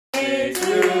birthday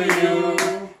to you.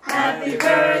 Happy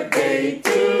birthday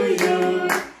to you.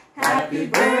 Happy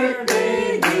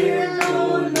birthday, dear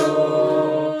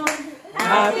Lolo.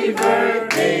 Happy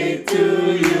birthday to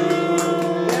you.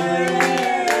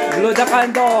 Blow the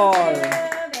candle.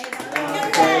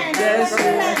 Yes.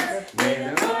 May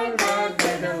the Lord God,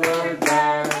 may the Lord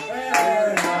God,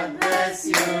 bless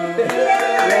you.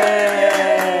 Yay!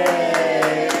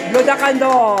 Blow the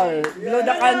candle. Blow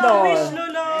the candle. Wish,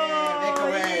 Lolo. Make a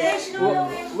wish. Wish, Lolo.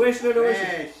 Wish, Lolo,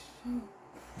 wish.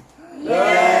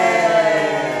 Yay!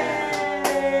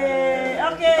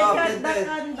 Okay, cut the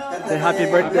candle. Say happy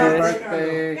birthday.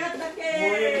 Cut the cake.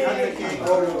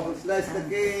 Slice the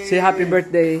cake. Say happy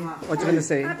birthday. What you gonna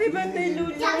say? Happy birthday,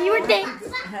 Lolo. Happy birthday.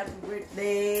 Happy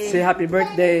birthday. Say happy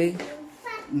birthday.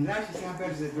 Nice, happy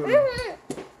birthday, Lolo.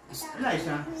 Nice,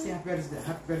 huh? Say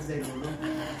happy birthday, Lolo.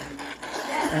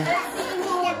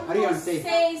 Arion, say.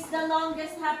 Says the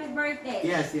longest happy birthday.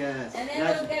 Yes, yes. And then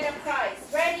we'll get a prize.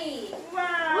 Ready?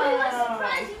 Wow. Wait, what's the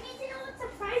prize? You need to know what the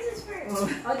prize is first.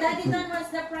 Oh, Daddy Don, what's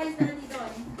the prize, Daddy Don?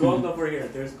 Gold over here.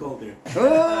 There's gold here.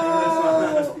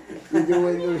 Oh! Did you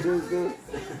want to do it?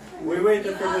 We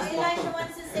waited for this Elijah one.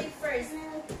 wants to say first.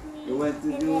 You want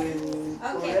to do it?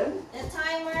 Okay, the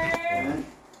timer.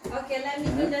 Okay, let me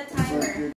do the timer.